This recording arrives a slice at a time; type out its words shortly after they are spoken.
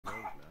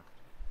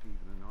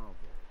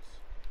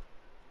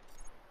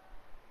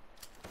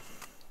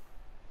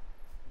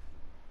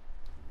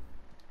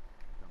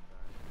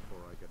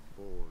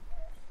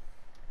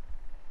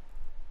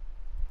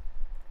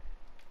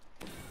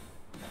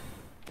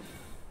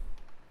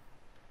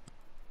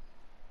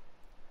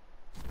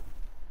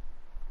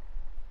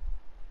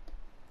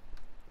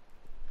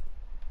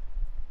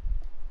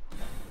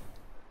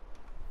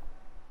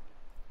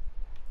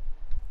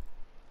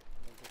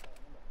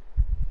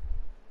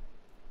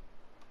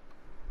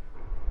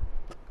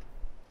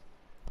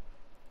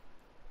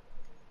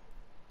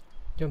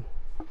Jom.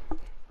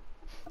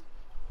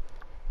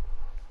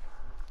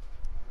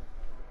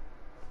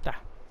 Dah.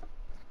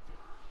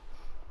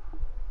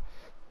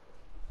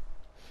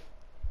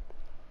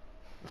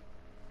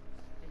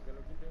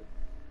 Kalau kita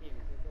aim,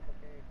 kau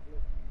pakai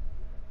globe.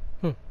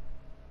 Hmm.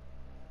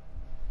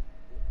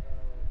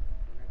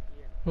 Monaki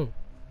kan. So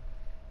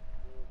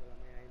kalau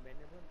main Iron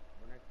Banner pun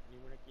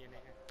Monaki yang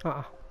naik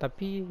kan.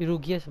 Tapi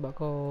rugi lah sebab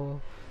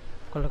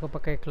kalau kau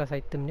pakai kelas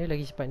item dia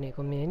lagi cepat naik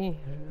kau punya ni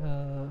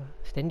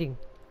standing.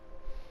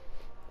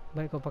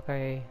 Baik kau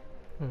pakai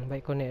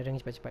baik kau naik rank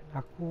cepat-cepat.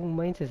 Aku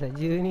main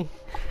sesaja ni.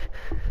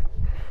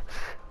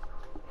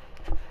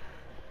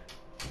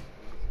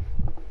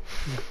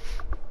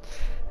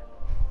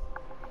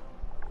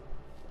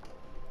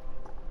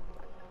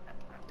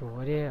 Tu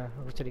dia,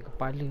 aku cari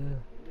kepala.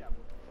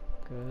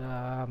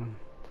 Geram.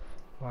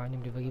 Wah, ni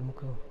boleh bagi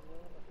muka.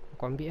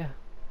 Aku ambil lah.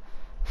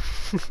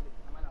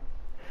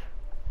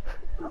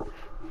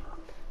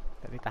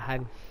 Tak boleh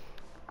tahan.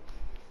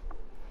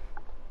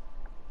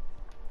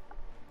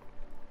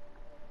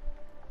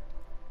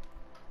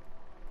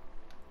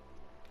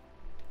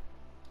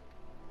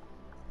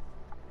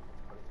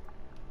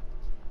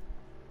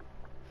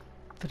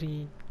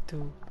 Three,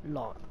 two,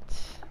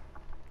 launch.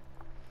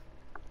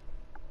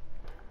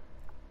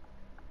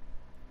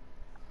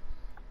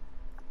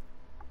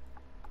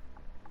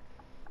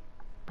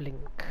 Blink.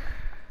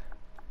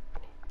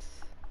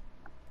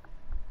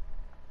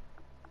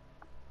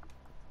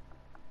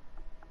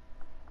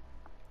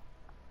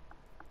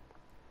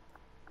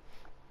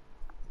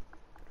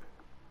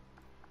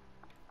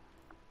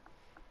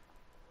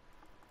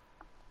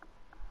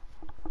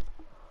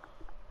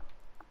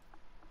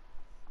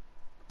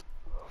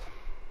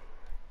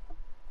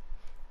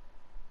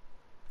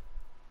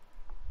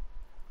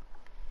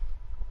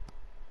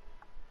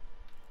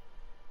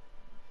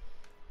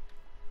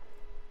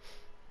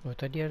 Oh,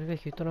 tadi ada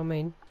kita orang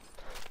main.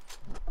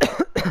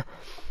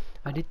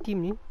 Ada team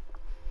ni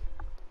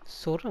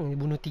seorang ni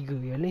bunuh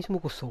 3, yang lain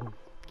semua kosong.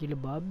 Gila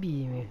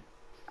babi ni.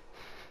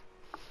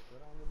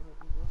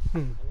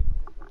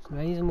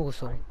 Lain semua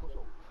kosong.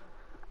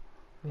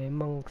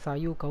 Memang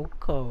sayur kau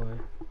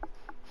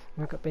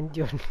Main kat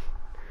Pantheon.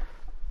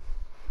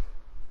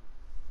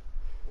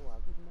 Oh,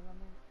 aku semalam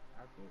main.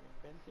 Aku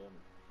Pantheon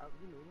out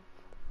dulu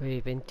tu.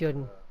 Weh,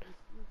 Pantheon.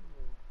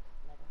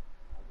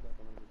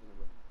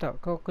 Tak,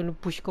 kau kena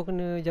push, kau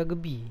kena jaga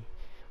B.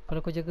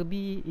 Kalau kau jaga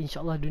B,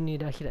 insyaAllah dunia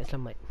dan akhirat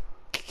selamat.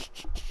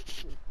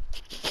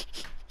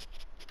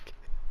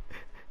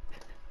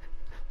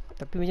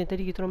 Tapi macam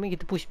tadi kita orang main,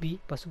 kita push B,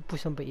 lepas tu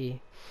push sampai A.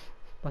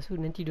 Lepas tu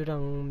nanti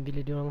diorang,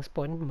 bila diorang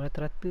spawn,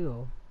 merata-rata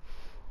tau.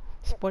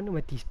 Spawn tu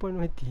mati.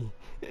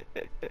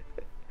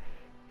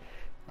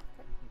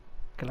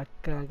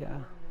 Kelakar agak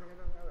lah.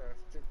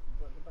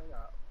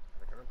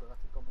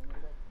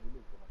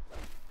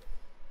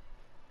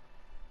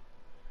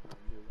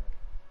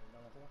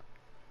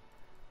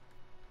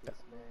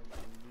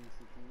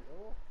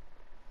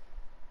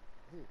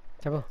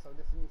 Siapa?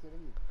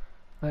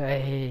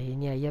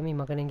 Ini ayam ni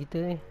makanan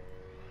kita ni.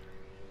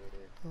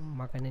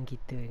 Makanan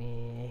kita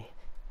ni.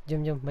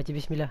 Jom baca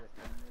bismillah.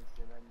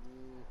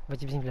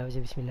 Baca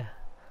bismillah.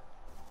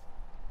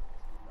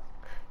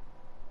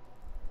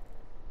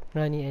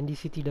 Nah ni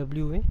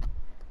NDCTW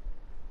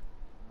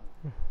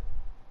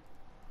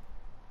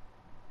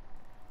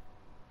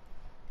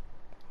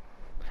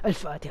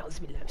Al-Fatiha.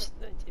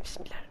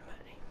 Bismillahirrahmanirrahim.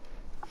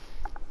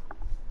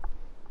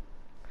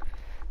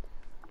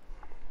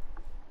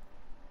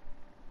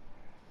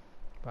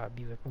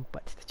 Babi weapon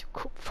 4 kita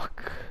cukup. Fuck.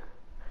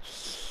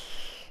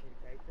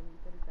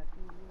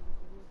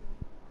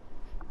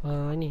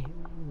 Ni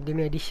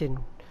Game Edition.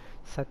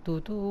 Satu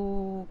tu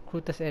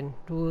Crutus N,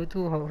 dua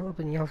tu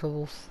apa ni, House of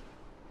Wolves.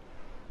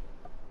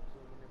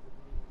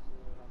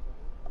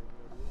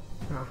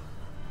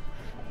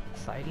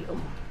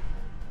 Asylum.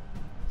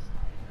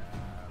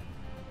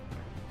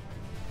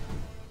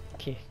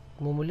 Okay,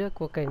 mula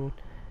aku akan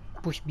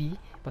push B,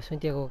 lepas tu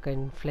nanti aku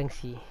akan flank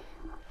C.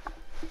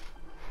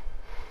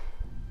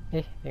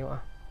 Tengok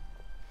lah.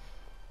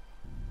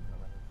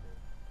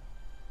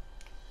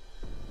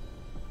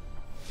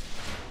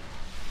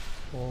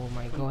 Oh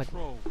my god.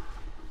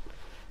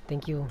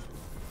 Thank you.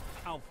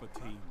 Alpha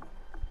team.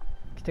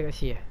 Kita kat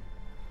C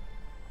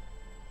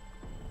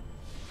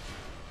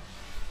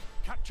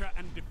Capture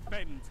and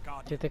defend,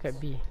 Guardians. Kita kat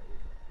B.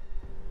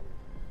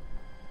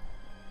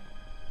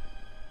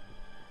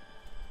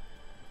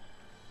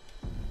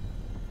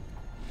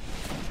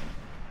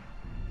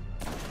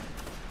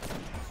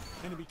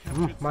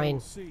 Main.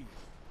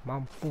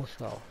 Mampus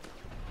kau.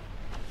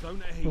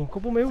 Zone A. Oh,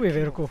 kau pun main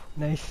wave aku.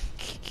 Nice.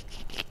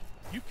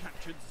 You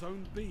captured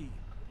Zone B.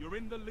 You're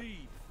in the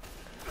lead.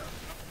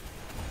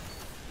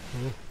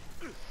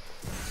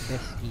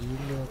 Best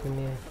gila aku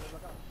ni.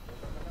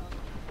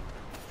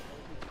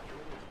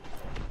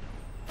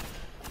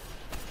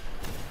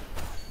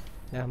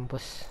 Dah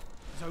mampus.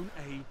 Zone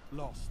A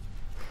lost.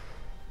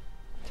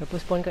 Siapa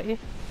spawn kat A?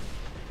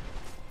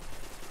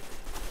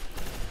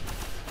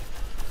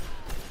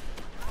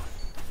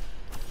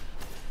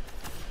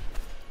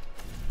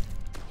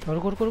 Go.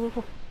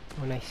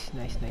 Oh, nice.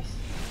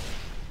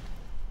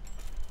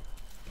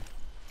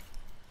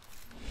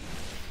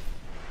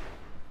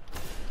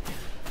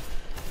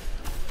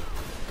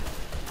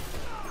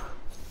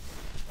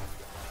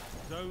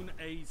 Zone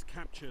A's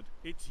captured.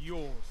 It's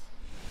yours.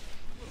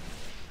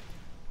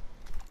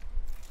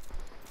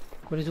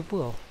 Aku ada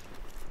super tau.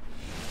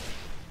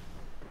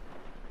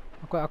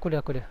 Aku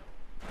dah.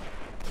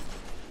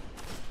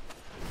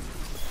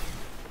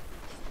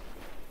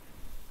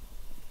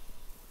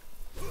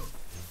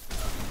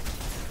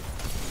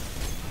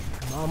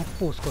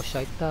 Mampus kau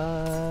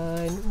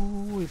syaitan.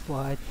 Ui,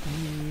 puas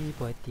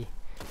hati.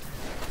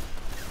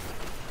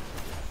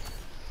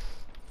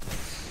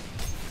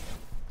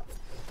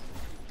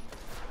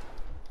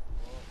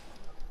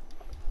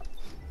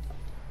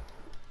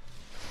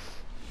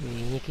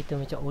 Ini kita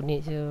macam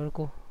onet je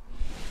aku.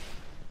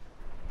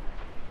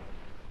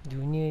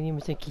 Dunia ni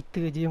macam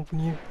kita je yang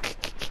punya.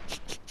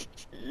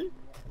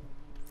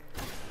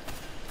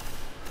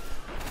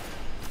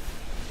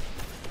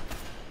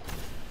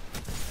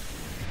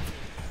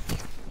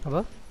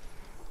 Apa?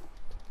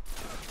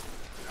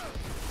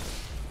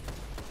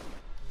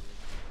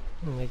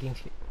 Lagging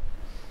sikit.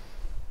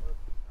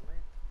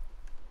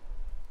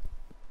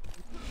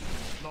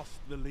 Lost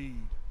the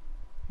lead.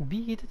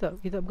 B kita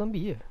tak pegang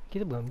B je.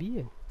 Kita pegang B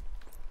je.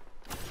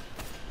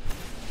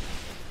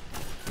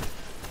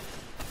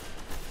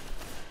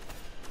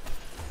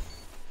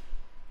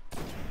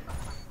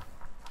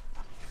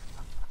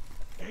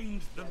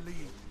 Gained the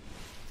lead.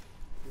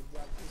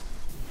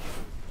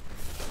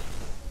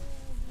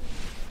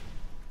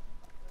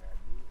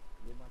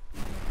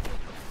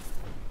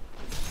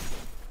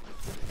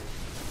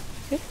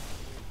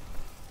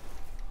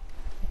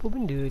 Apa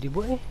benda dia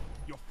buat ni?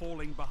 You're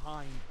falling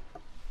behind.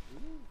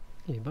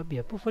 Babi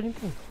apa falling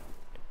behind?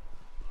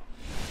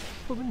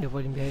 Apa benda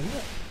falling behind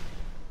pula?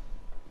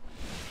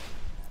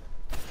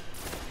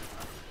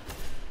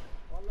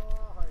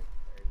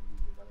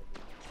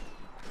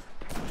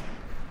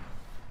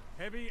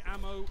 Heavy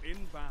ammo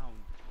inbound.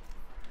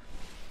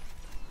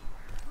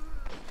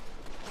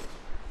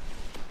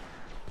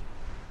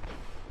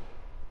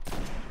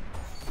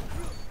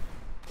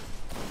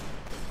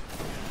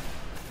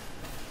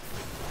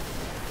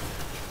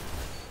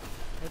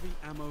 Heavy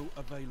ammo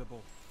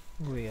available.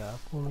 Weh,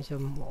 aku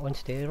macam on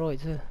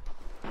steroids je.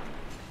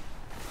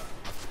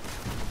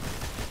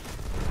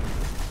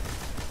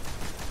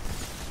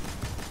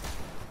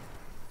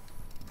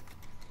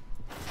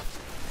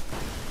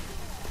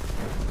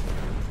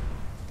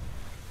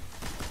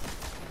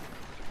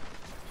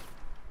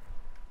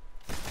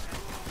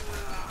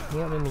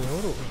 Ingat main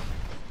menyorok ke?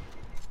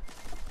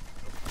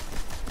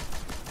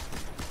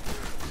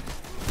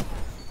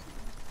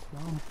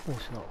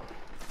 Mampus kau.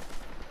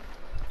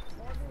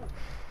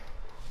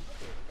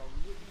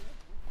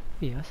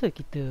 Asal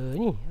kita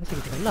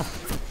kalah?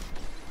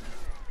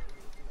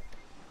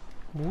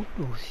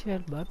 Bodoh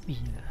sial babi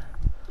lah.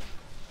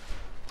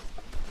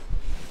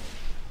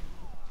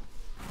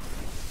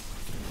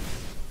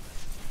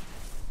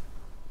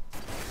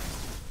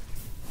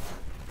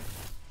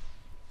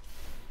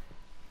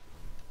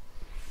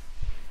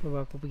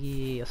 Coba aku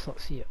pergi assault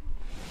siap.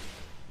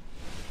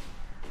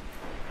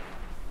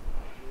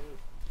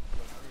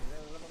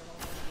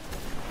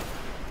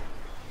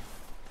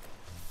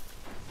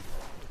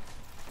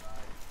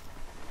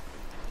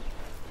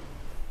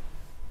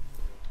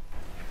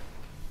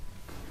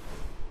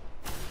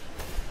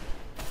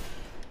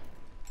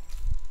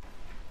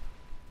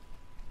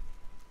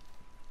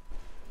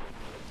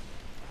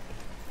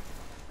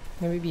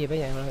 Ambil B,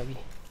 banyak orang kat B.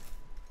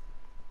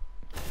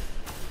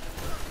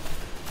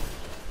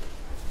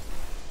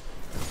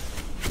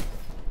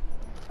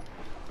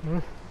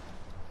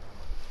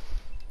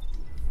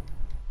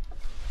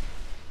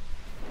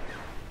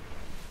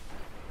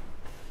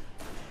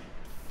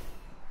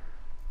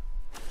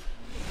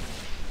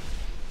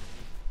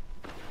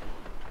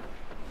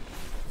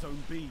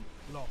 Zone B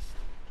lost.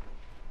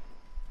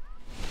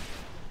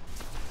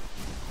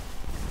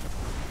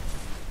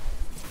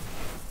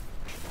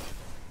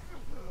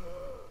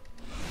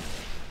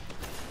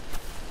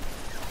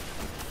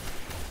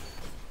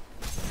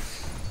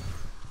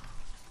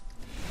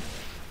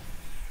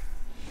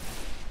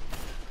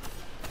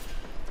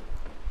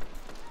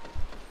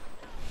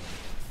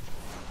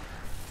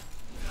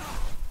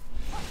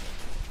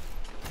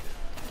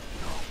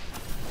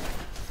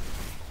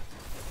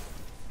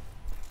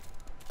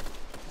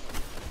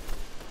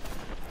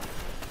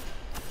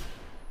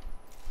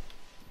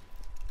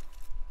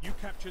 You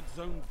captured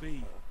Zone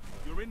B.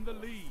 You're in the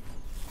lead.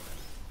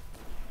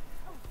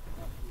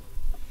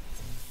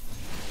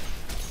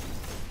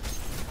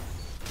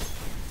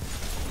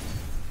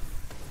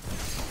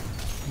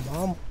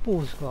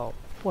 Mampus kau.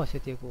 Puas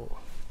hati aku.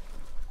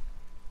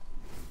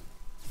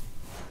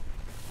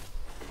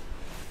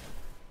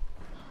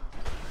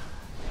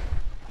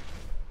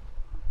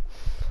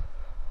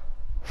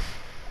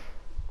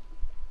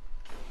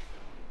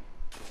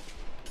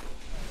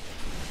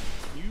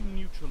 You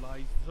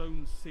neutralized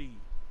Zone C.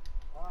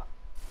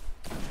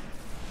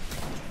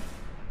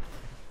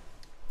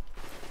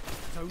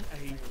 Zone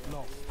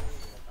lost.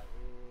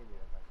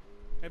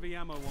 Heavy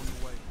ammo on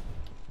the way.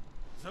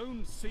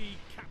 Zone C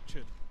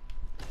captured.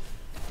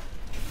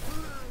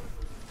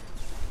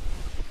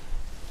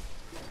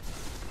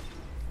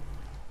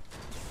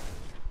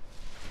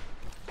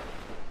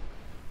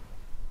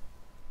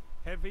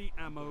 Heavy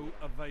ammo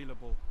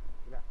available.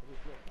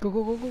 Go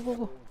go go go go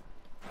go.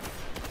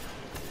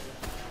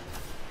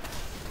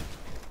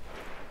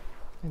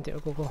 Nanti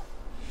aku go.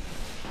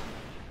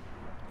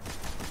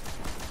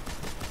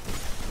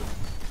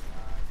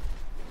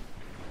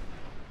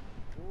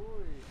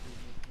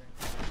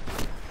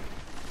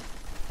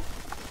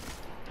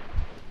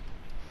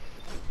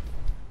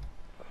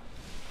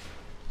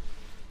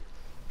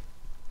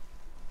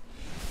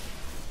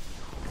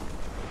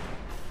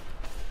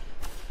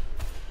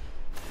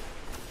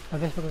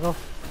 Habis pakai kau.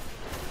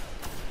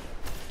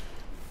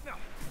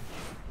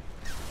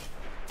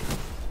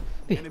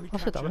 Enemy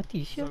Asal tak captured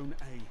mati siap. Zone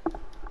A.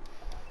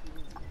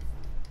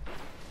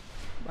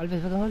 Alves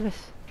belakang Alves.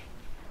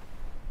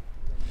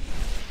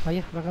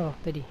 Ayah belakang kau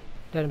tadi.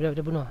 Dah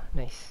bunuh.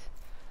 Nice.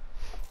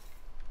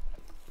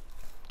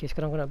 Okay,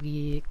 sekarang kau nak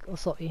pergi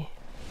assault ni.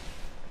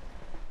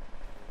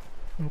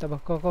 Tak apa,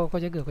 kau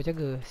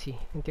jaga si.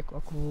 Nanti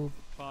aku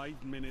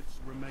 5 minutes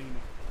remaining.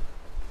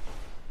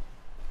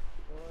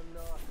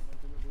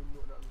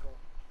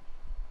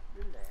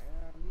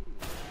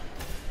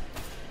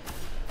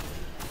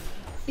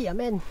 yeah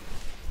man.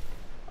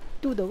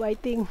 Do the right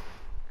thing.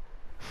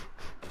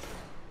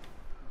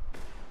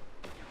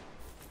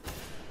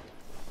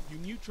 You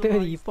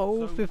neutralized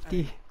 34, Zone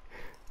 50.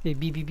 Okay,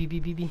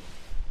 B.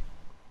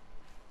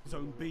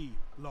 Zone B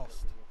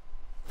lost.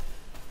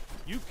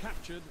 You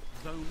captured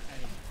Zone A.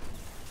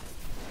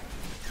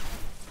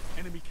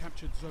 Enemy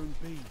captured Zone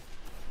B.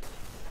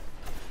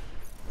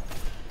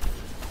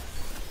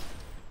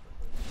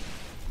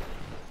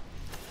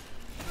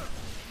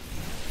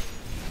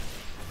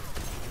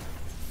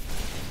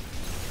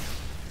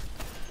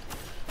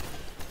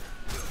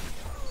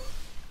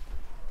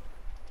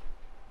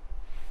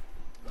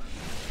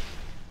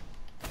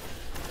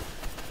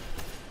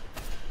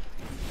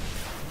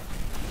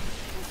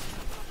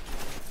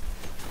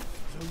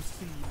 Zone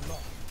C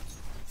lost.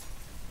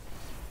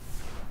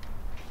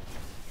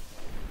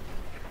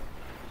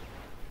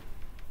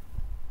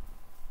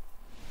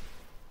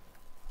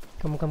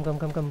 Come.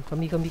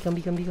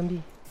 Kambi.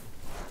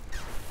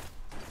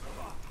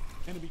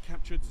 Enemy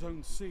captured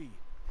Zone C.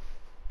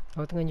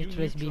 Kau tengah You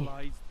neutralize B.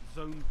 neutralized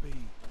Zone B.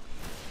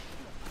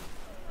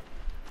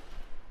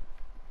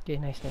 Okay,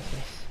 nice.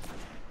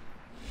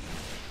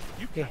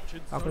 You Okay,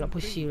 captured aku Zone nak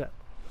push B. pula.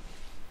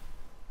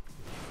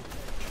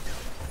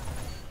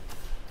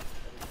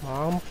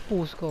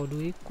 Mampus kau,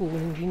 2 ekor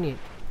kena grenade.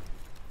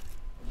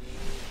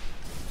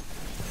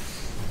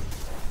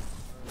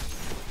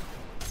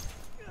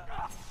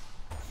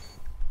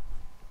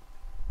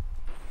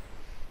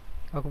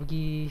 Aku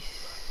pergi.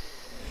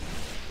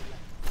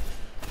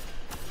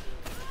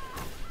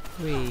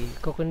 Weh,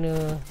 kau kena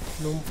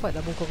lompat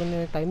apa kau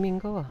kena timing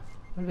kau lah.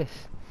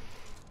 Alves.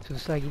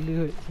 Susah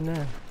gila kot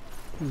senang.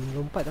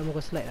 Lompat tak mau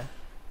kau slide lah.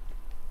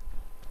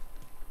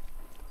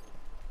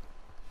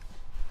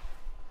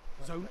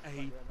 Zone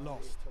A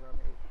lost.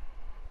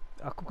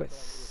 Aku kat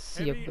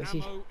C, aku Heavy kat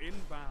C. ammo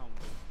inbound.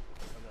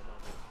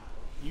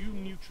 You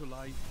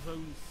neutralized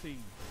Zone C.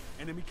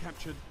 Enemy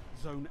captured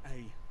Zone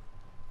A.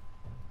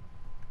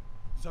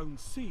 Zone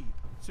C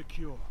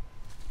secure.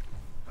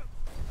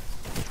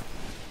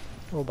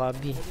 Oh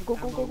babi. Go.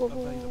 Ammo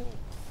available.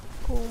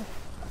 Go.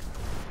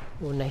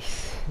 Oh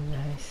nice.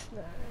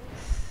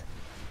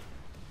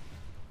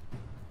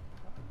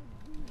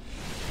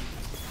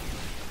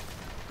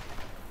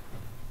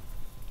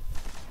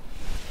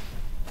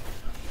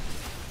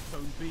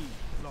 Zone B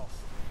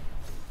lost.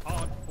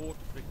 Hard fought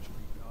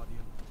victory,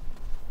 Guardian.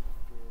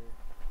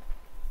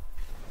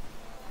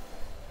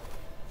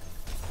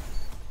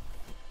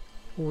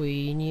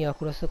 Oi, ni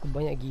aku rasa aku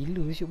banyak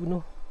gila siap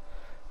bunuh.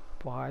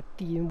 Puas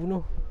hati yang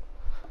bunuh.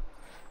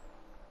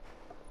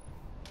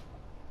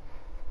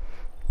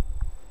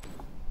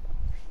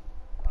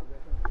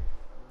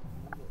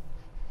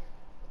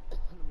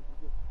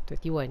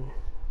 One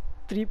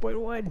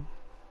 3.1.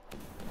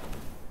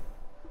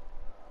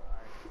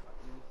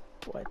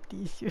 Puas hati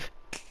siap.